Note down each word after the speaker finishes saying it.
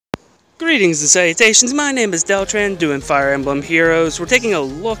Greetings and salutations, my name is Deltran, doing Fire Emblem Heroes. We're taking a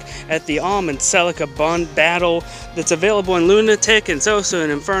look at the Alm and Celica Bound Battle that's available in Lunatic and it's also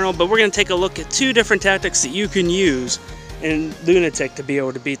in Infernal, but we're going to take a look at two different tactics that you can use in Lunatic to be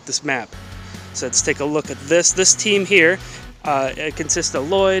able to beat this map. So let's take a look at this. This team here, it consists of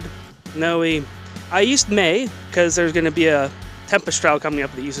Lloyd, Noe. I used May because there's going to be a Tempest trial coming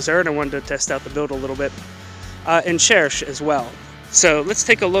up that uses her and I wanted to test out the build a little bit. And Cherish as well. So let's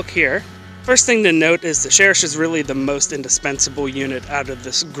take a look here. First thing to note is the Cherish is really the most indispensable unit out of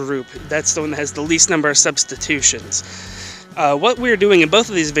this group. That's the one that has the least number of substitutions. What we're doing in both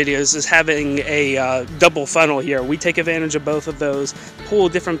of these videos is having a double funnel here. We take advantage of both of those, pull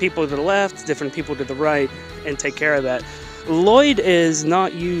different people to the left, different people to the right, and take care of that. Lloyd is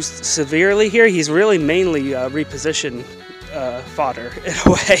not used severely here. He's really mainly reposition fodder in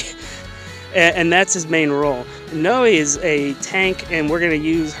a way. And that's his main role. Noe is a tank, and we're going to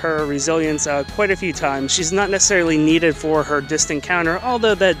use her resilience quite a few times. She's not necessarily needed for her distant counter,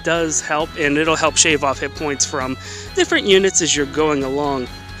 although that does help, and it'll help shave off hit points from different units as you're going along.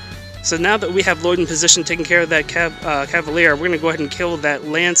 So now that we have Lloyd in position taking care of that Cavalier, we're going to go ahead and kill that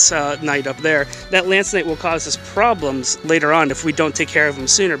Lance Knight up there. That Lance Knight will cause us problems later on if we don't take care of him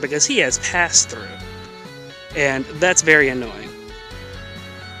sooner, because he has pass-through, and that's very annoying.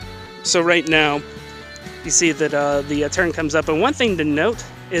 So right now, you see that the turn comes up, and one thing to note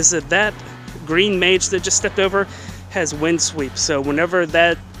is that that green mage that just stepped over has Windsweep, so whenever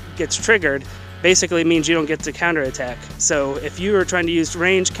that gets triggered, basically it means you don't get to counterattack. So if you are trying to use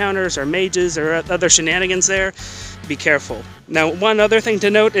range counters or mages or other shenanigans there, be careful. Now, one other thing to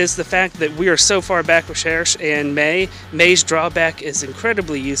note is the fact that we are so far back with Cherish and May. May's drawback is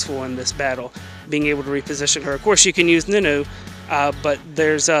incredibly useful in this battle, being able to reposition her. Of course, you can use Nunu, but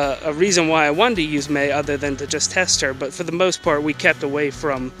there's a reason why I wanted to use May other than to just test her, but for the most part we kept away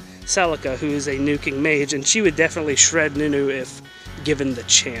from Celica, who is a nuking mage, and she would definitely shred Nunu if given the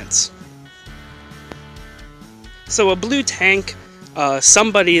chance. So a blue tank,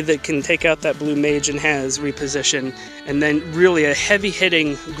 somebody that can take out that blue mage and has reposition, and then really a heavy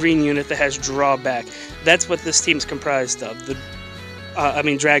hitting green unit that has drawback. That's what this team's comprised of.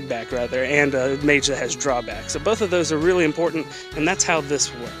 Drag back rather, and a mage that has drawback. So both of those are really important, and that's how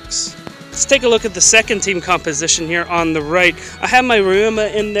this works. Let's take a look at the second team composition here on the right. I have my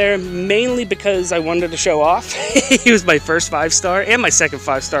Ryuma in there mainly because I wanted to show off. He was my first 5-star and my second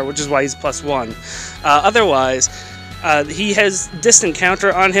 5-star, which is why he's +1. Otherwise, he has distant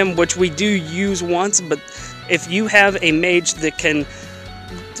counter on him, which we do use once, but if you have a mage that can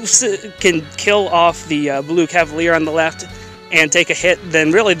kill off the blue Cavalier on the left and take a hit, then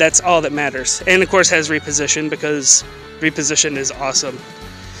really that's all that matters. And of course has reposition, because reposition is awesome.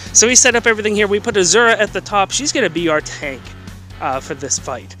 So we set up everything here. We put Azura at the top. She's going to be our tank for this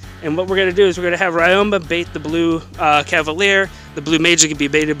fight. And what we're going to do is we're going to have Ryoma bait the blue Cavalier. The blue mage can be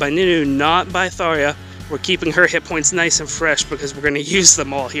baited by Nunu, not by Tharia. We're keeping her hit points nice and fresh because we're going to use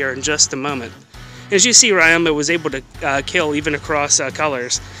them all here in just a moment. As you see, Ryoma was able to kill even across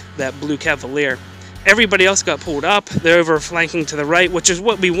colors that blue Cavalier. Everybody else got pulled up. They're over flanking to the right, which is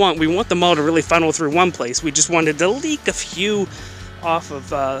what we want. We want them all to really funnel through one place. We just wanted to leak a few off of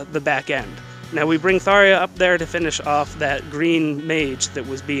the back end. Now we bring Tharia up there to finish off that green mage that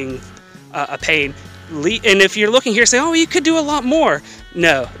was being a pain. And if you're looking here saying, oh, you could do a lot more.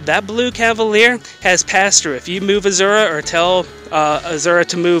 No, that blue Cavalier has pass-through. If you move Azura or tell Azura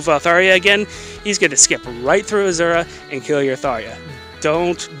to move Tharia again, he's going to skip right through Azura and kill your Tharia.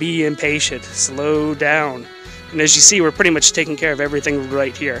 Don't be impatient. Slow down. And as you see, we're pretty much taking care of everything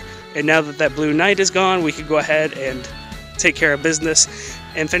right here. And now that that blue knight is gone, we could go ahead and take care of business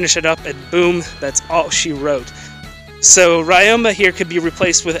and finish it up, and boom, that's all she wrote. So Ryoma here could be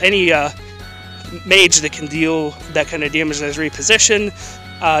replaced with any mage that can deal that kind of damage as reposition.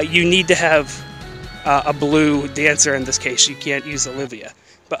 You need to have a blue dancer in this case. You can't use Olivia.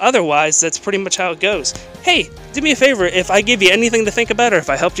 But otherwise, that's pretty much how it goes. Hey, do me a favor, if I give you anything to think about, or if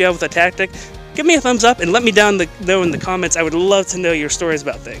I helped you out with a tactic, give me a thumbs up and let me know in the comments. I would love to know your stories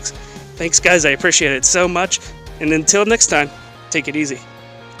about things. Thanks guys, I appreciate it so much. And until next time, take it easy.